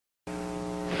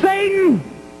Satan,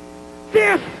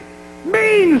 this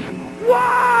means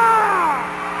war!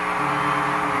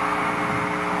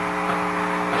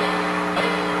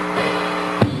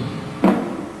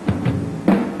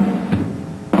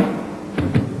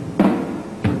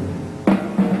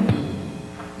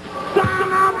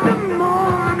 Son of the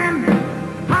morning,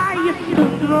 I used to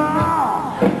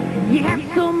draw. You had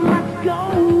so much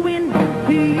going,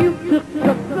 you took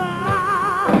the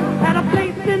fall. Had a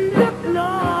place in the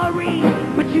glory,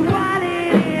 but you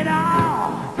wanted it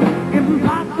all.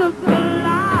 Impossible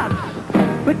odds,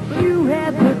 but you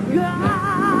had the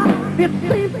God. It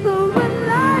seems so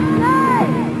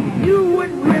unlikely you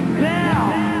would rebel,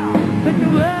 but you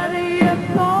were the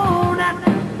opponent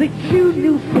that you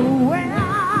knew so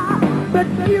well. But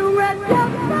you read the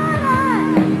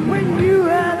money when you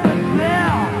heard the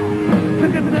bell.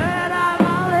 Took a third of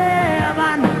all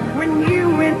heaven when you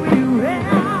went to hell.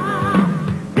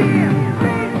 This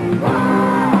big war,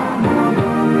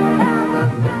 and the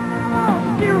battle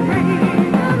still rages.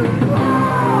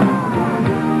 War,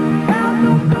 and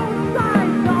the both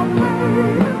sides are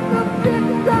waiting. The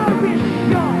victory is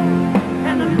sure,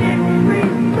 and the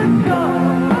victory's secure.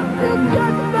 Until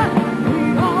judgment, we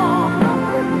all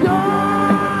must endure.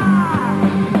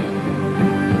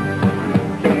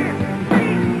 This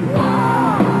big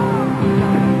war.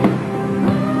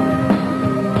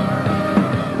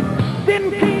 Then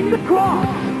came the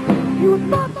cross. You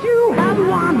thought you had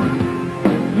won.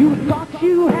 You thought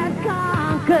you had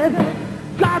conquered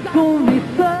God's only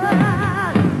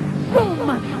son. So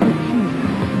much for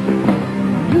Jesus.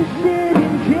 You said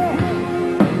in jest,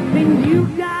 then you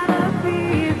got a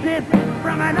visit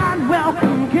from an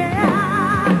unwelcome guest.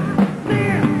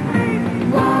 This big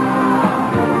war,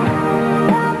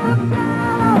 and the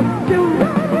battle still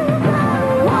rages.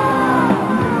 War,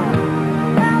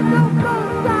 and the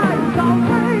both sides are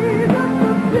waiting. The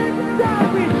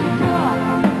victory's sure,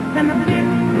 and the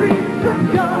victory's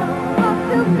secure.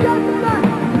 Until judgment,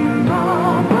 we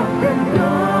all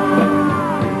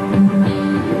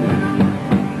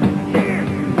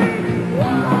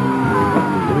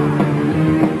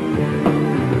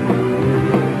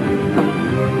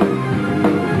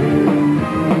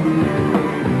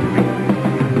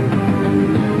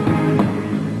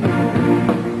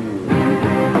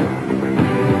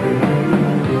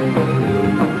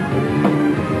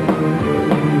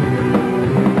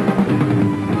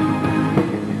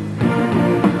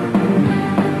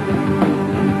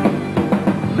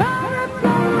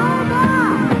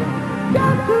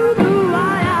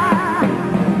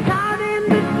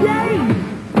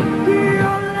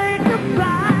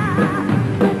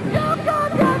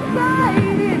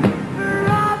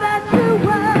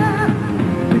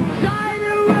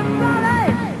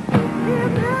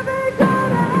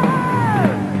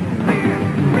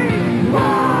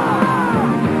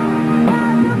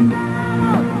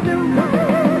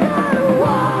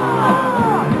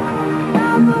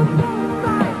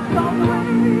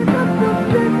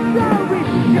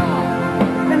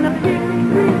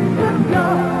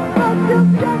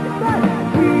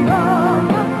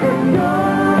must endure.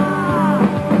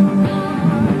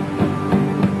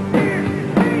 This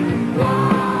big war.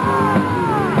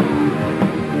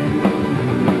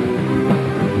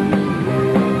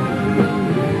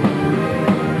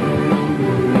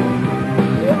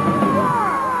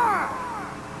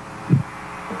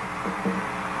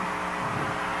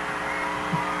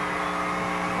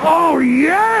 Oh,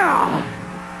 yeah!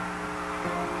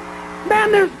 Man,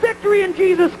 there's victory in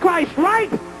Jesus Christ, right?